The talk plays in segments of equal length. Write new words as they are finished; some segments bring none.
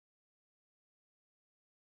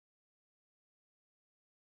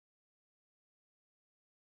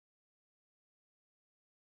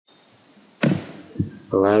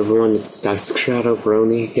Hello everyone, it's Dusk Shadow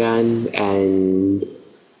Brony again, and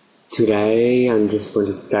today I'm just going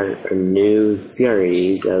to start a new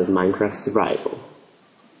series of Minecraft Survival.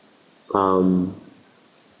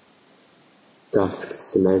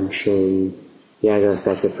 Dusk's Dimension, yeah, I guess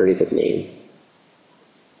that's a pretty good name.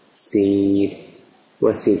 Seed,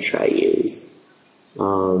 what seed should I use?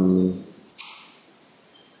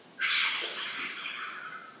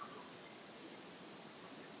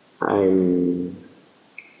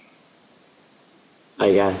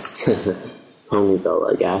 I guess,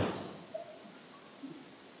 Ponyville, I guess.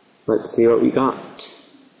 Let's see what we got.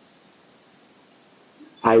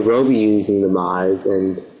 I will be using the mods,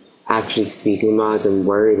 and actually speaking of mods, I'm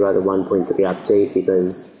worried about the 1.3 update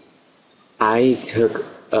because I took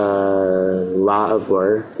a lot of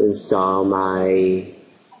work to install my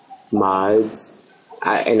mods,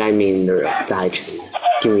 and I mean the sidechain.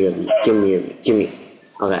 Give me.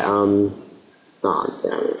 Okay, oh,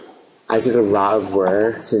 damn it. I took a lot of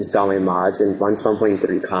work to install my mods, and once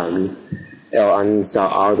 1.3 comes, it'll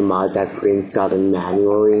uninstall all the mods I've pre-installed them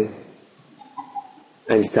manually.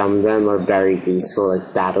 And some of them are very useful,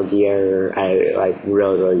 like Battle Gear. I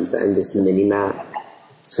really use it in this mini-map.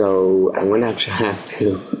 So I'm gonna actually have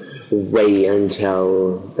to wait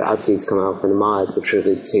until the updates come out for the mods, which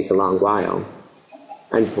will take a long while.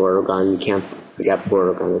 And Portal Gun, you can't forget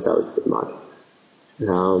Portal Gun, it's always a good mod.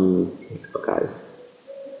 Okay.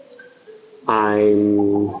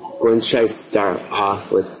 I'm going to try to start off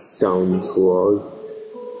with stone tools.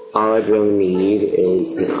 All I really need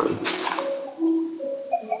is, hang on.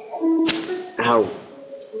 Ow.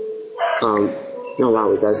 No, wow,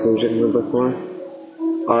 was that something before?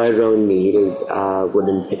 All I really need is a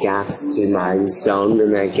wooden pickaxe to mine stone,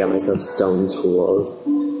 and then I get myself stone tools.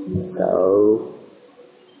 So,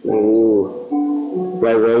 ooh. What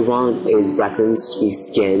I really want is weapons to be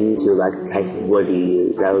skinned to like the type of wood you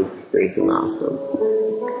use. That would be freaking awesome.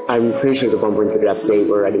 I'm pretty sure the 1.3 update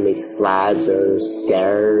will already make slabs or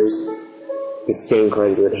stairs the same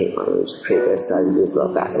colors with hang on. I'll just create this so I can do this a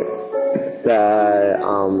little faster. The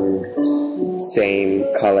same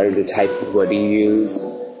color, the type of wood you use.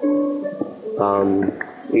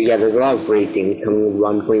 Yeah, there's a lot of great things coming in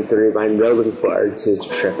 1.3, but I'm really looking forward to his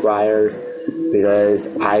tripwires, because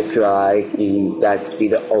I feel like you use that to be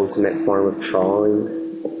the ultimate form of trolling.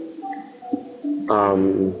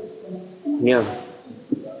 Yeah.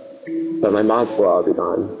 But my mods will all be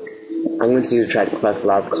gone. I'm going to try to collect a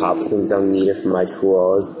lot of cobblestones I'll need it for my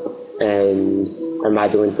tools, and I'm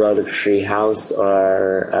either going to build a tree house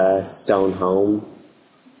or a stone home.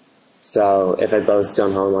 So if I build a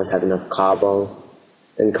stone home, I must have enough cobble.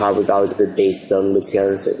 And cobble is always a good base building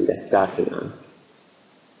material so it can get stuck, you know.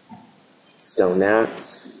 Stone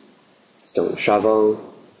axe, stone shovel,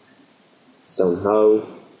 stone hoe.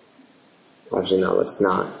 Actually, no, it's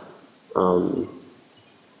not. 2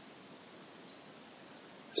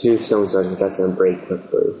 stone sources, that's going to break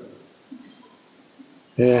quickly.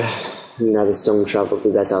 Yeah, another stone shovel,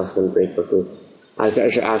 because that's also going to break quickly. I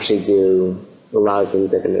should actually do a lot of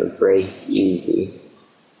things that are going to break easy.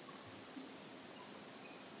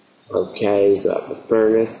 Okay, so I have a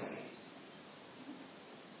furnace.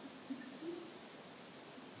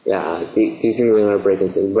 Yeah, these things are going to break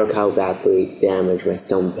inside. Look how badly damaged my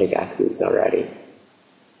stone pickaxe is already.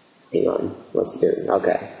 Hang on, what's it doing?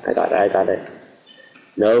 Okay, I got it.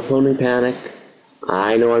 No pony panic.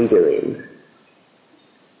 I know what I'm doing.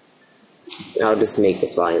 I'll just make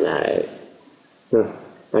this while I'm at it.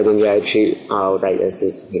 I didn't get a cheat. Oh, right, this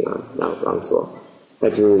is, hang on, no, wrong tool.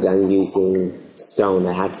 That's because I'm using stone.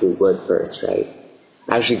 I had to do wood first, right?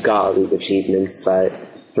 I actually got all these achievements, but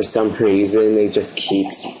for some reason, it just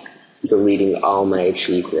keeps deleting all my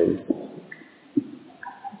achievements.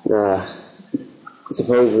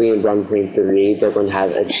 Supposedly in 1.3, they're going to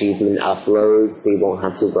have achievement uploads, so you won't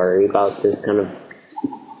have to worry about this kind of,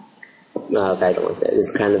 I don't want to say it, this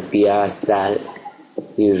kind of BS that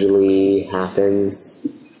usually happens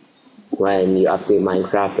when you update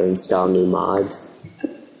Minecraft or install new mods.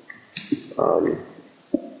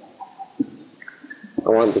 I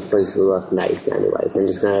want this place to look nice anyways. I'm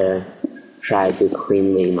just gonna try to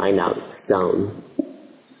cleanly mine out stone.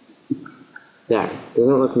 There,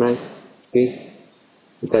 doesn't it look nice? See?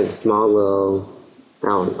 It's like a small little, I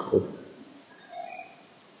don't know.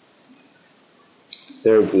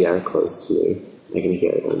 There are deer close to me. I can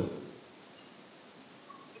hear them.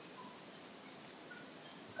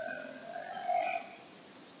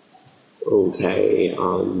 Okay,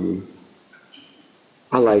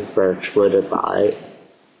 I like birchwood a lot.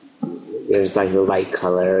 There's like the light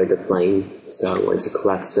color, the plains, so I'm going to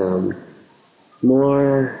collect some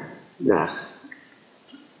more. I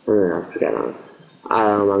don't know, forget on.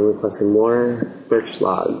 I'm gonna collect some more birch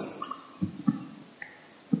logs.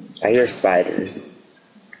 I hear spiders.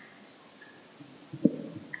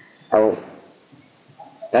 Oh,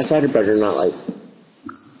 that spider better not like.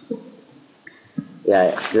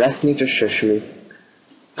 Yeah, that snake just shushed me.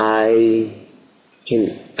 I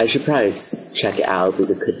should probably check it out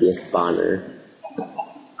because it could be a spawner.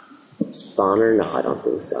 Spawner? No, I don't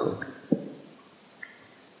think so.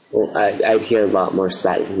 Well, I'd hear a lot more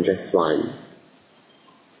spiders than just one.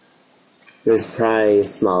 There's probably a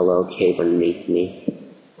small little cave underneath me.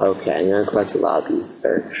 Okay, I'm gonna collect a lot of these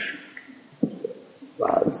birch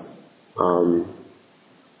logs.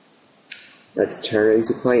 Let's turn it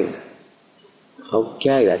into planks.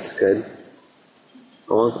 Okay, that's good.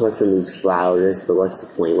 I want to collect some of these flowers, but what's the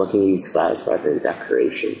point? What can you use flowers for other than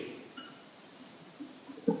decoration?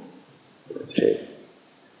 Actually,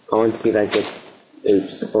 I want to see if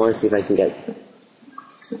I can get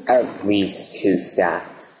at least 2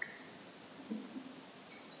 stacks.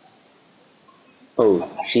 Oh,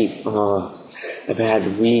 sheep. Oh, if I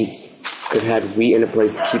had wheat in a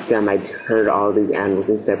place to keep them, I'd herd all these animals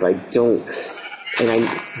instead, but I don't. And I'm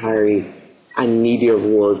sorry. I need your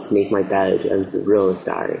wool to make my bed. I'm really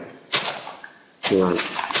sorry. Hang on.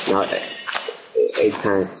 No, it's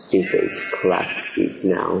kind of stupid to collect seeds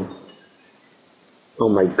now. Oh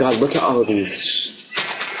my god, look at all these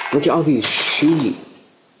sheep.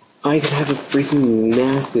 I could have a freaking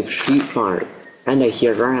massive sheep farm. And I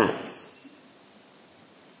hear rats.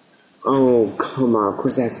 Oh, come on. Of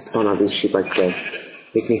course I have to spawn all these sheep like this.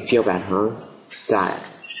 Make me feel bad, huh? Die.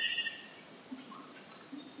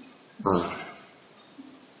 Oh.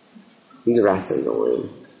 These rats are annoying.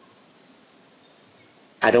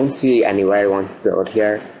 I don't see anywhere I want to build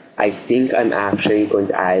here. I think I'm actually going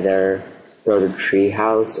to either build a tree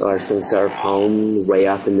house or some sort of home way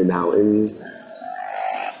up in the mountains.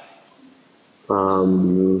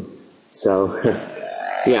 So,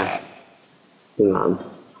 yeah. Hang on.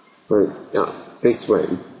 No, this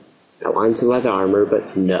one. I wanted to leather armor,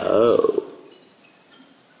 but no.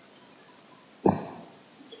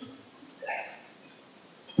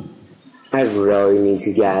 I really need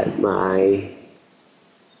to get my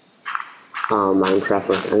MineCraft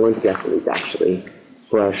working. I'm going to get some of these actually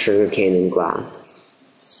for sugarcane and glass.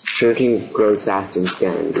 Sugarcane grows faster in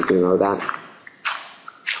sand. Did you know that?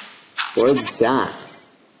 What is that?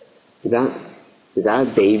 Is that a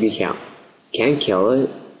baby cow? Can't kill it.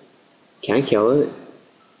 Can't kill it.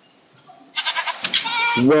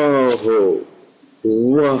 Whoa!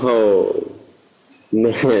 Whoa!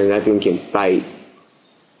 Man, that thing can fight.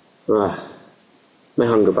 Ugh. My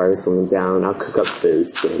hunger bar is going down. I'll cook up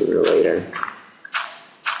food sooner or later.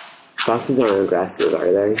 Foxes aren't aggressive,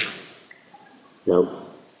 are they? Nope.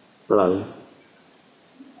 Hello.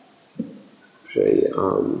 Actually,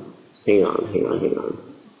 hang on.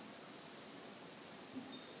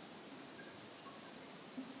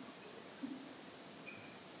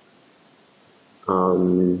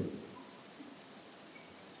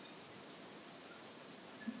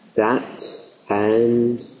 That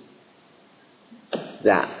and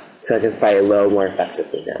that, so I can fight a little more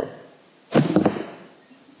effectively now.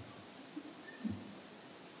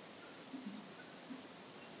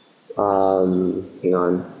 Hang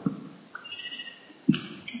on.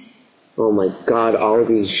 Oh my god, all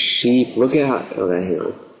these sheep. Look at how. Okay, hang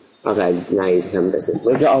on. Okay, now he's coming this way.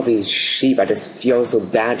 Look at all these sheep. I just feel so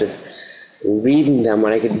bad just leaving them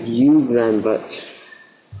when I could use them, but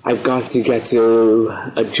I've got to get to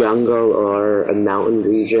a jungle or a mountain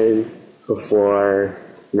region before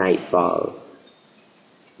night falls.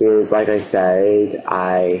 Because like I said,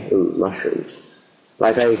 ooh, mushrooms.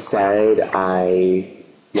 Like I said, I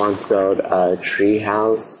want to build a tree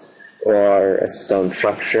house or a stone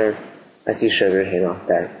structure. I see sugar cane off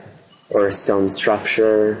there. Or a stone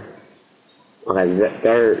structure. Okay,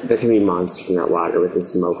 there can be monsters in that water with the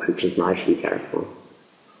smoke creatures, but I should be careful.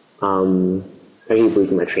 I keep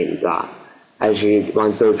losing my train of thought. I should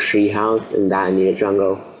want to build a tree house, and that I need a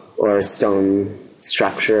jungle, or a stone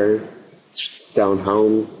structure, stone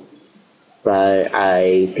home, but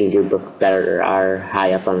I think it would look better are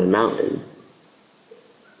high up on a mountain.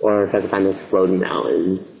 Or if I can find those floating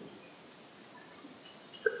mountains.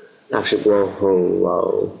 Actually,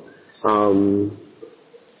 whoa.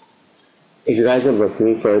 If you guys are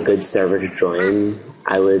looking for a good server to join,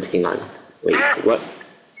 I would, hang on, wait, what?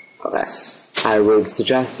 Okay. I would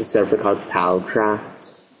suggest a server called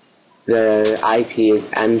PalCraft. The IP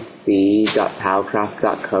is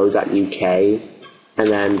mc.palcraft.co.uk, and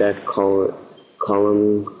then the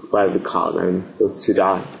column, whatever we call them, those 2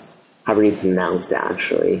 dots. However you pronounce it,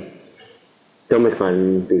 actually. Don't make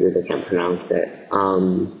fun because I can't pronounce it.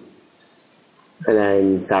 and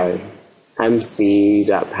then, sorry,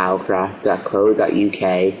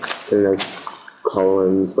 mc.palcraft.co.uk, and those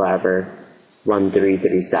colons, whatever,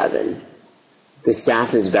 1337. The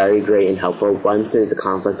staff is very great and helpful. Once there's a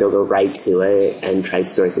conflict, they'll go right to it and try to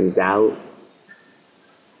sort things out.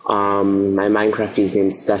 My Minecraft username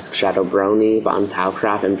is Dusk Shadow Brony, but on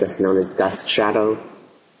Palcraft I'm just known as Dusk Shadow.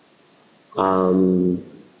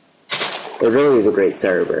 It really is a great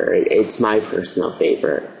server. It's my personal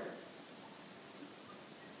favorite.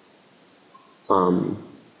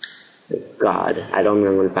 God, I don't think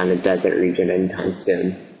I'm going to find a desert region anytime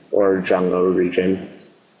soon, or a jungle region.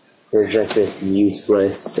 There's just this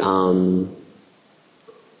useless, swamp.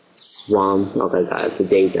 Oh my god, the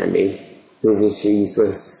day's ending. There's this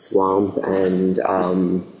useless swamp and,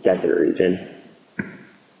 desert region.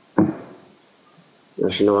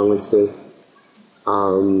 Actually, no one wants to.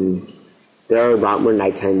 There are a lot more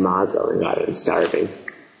nighttime mobs. Oh my god, I'm starving.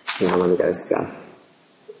 And I want to get stuff.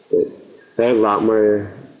 There are a lot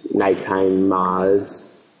more nighttime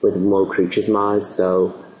mobs with more creatures mods,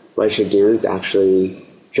 so what I should do is actually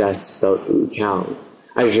just build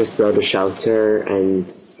I just build a shelter and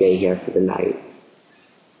stay here for the night.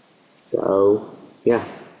 So, yeah.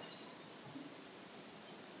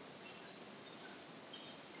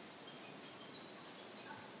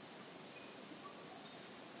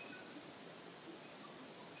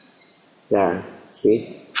 There,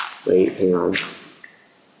 see? Wait, hang on.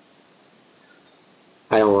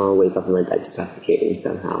 I don't want to wake up in my bed suffocating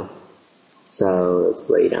somehow. So, let's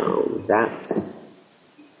lay down that.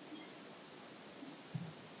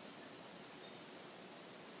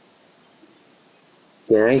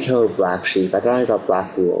 Did I kill a black sheep? I thought I got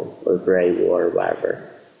black wool, or gray wool, or whatever.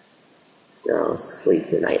 So I'll sleep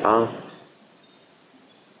the night off.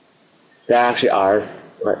 There actually are,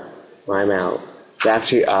 I'm out. There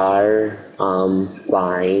actually are,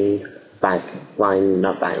 flying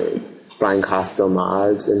coastal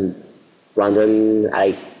mobs, and London,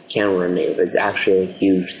 I can't remember the name, but it's actually a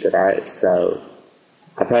huge threat, so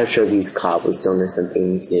I'm probably sure these cobblestone or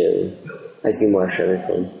something to, I see more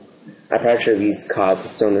sugarcane. I probably should have used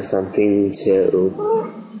cobblestone or something to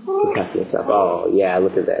protect myself. Oh, yeah,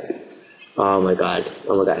 look at this. Oh my god.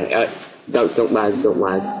 Oh my god. Don't lag.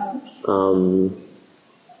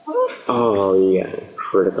 Oh yeah,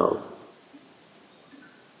 critical.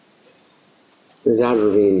 Is that a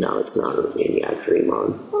ravine? No, it's not a ravine. Yeah, dream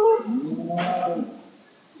on.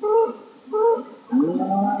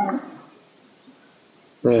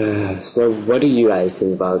 So what do you guys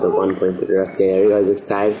think about the 1.3 update? Are you guys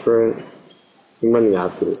excited for it? I'm running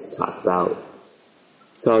out of things to talk about.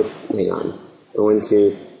 So, hang on. I'm going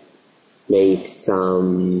to make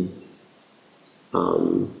some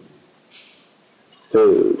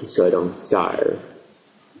food so I don't starve.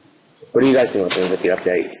 What do you guys think about the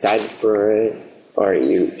update? Excited for it? Or are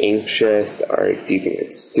you anxious? Or do you think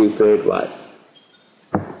it's stupid? What?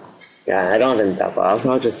 Yeah, I don't have any doubt, but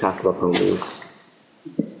I'll just talk about ponies.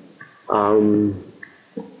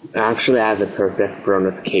 Actually, I have the perfect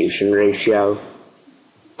bronification ratio.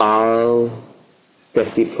 All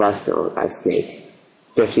 50 plus, oh, that's Snake.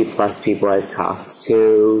 50 plus people I've talked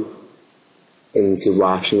to into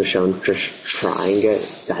watching the show and just trying it,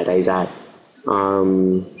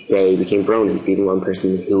 they became bronies. Even one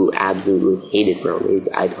person who absolutely hated bronies,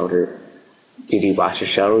 I told her, did you watch the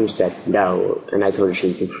show? And she said no, and I told her she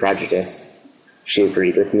was prejudiced. She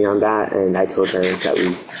agreed with me on that, and I told her to at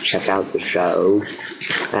least check out the show,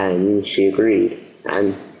 and she agreed,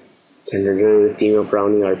 and turned her into a female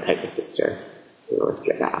brony or Peg's sister. Let's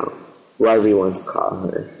get that out. Whatever you want to call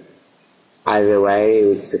her. Either way, it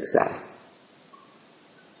was a success.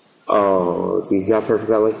 Oh, do you see how perfect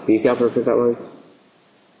that was? Do you see how perfect that was?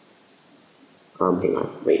 Hang on.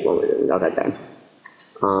 Wait, one minute. I'll get that.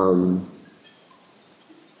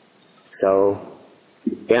 So,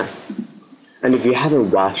 yeah. And if you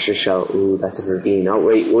haven't watched the show, ooh, that's a ravine. Oh,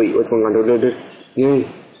 wait, what's going on?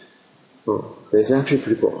 Oh, this is actually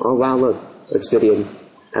pretty cool. Oh, wow, look. Obsidian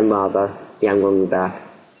and lava. Yeah, I'm going back.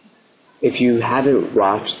 If you haven't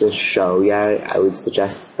watched this show yet, I would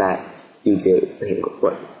suggest that you do. Hang on,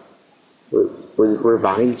 what? Were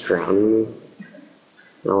vines drowning me?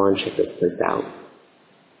 I want to check this place out.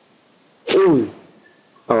 Ooh!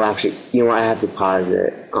 Oh, actually, you know what? I have to pause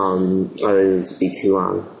it, or it would be too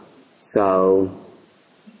long. So,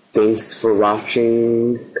 thanks for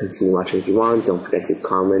watching. Continue watching if you want. Don't forget to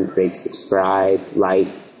comment, rate, subscribe, like,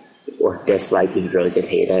 or dislike if you really did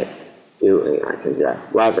hate it. I can do that.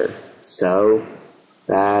 Whatever. So,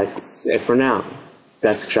 that's it for now.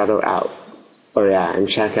 Dusk Shadow out. Oh yeah, and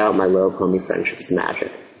check out My Little Pony Friendship's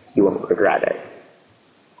Magic. You won't regret it.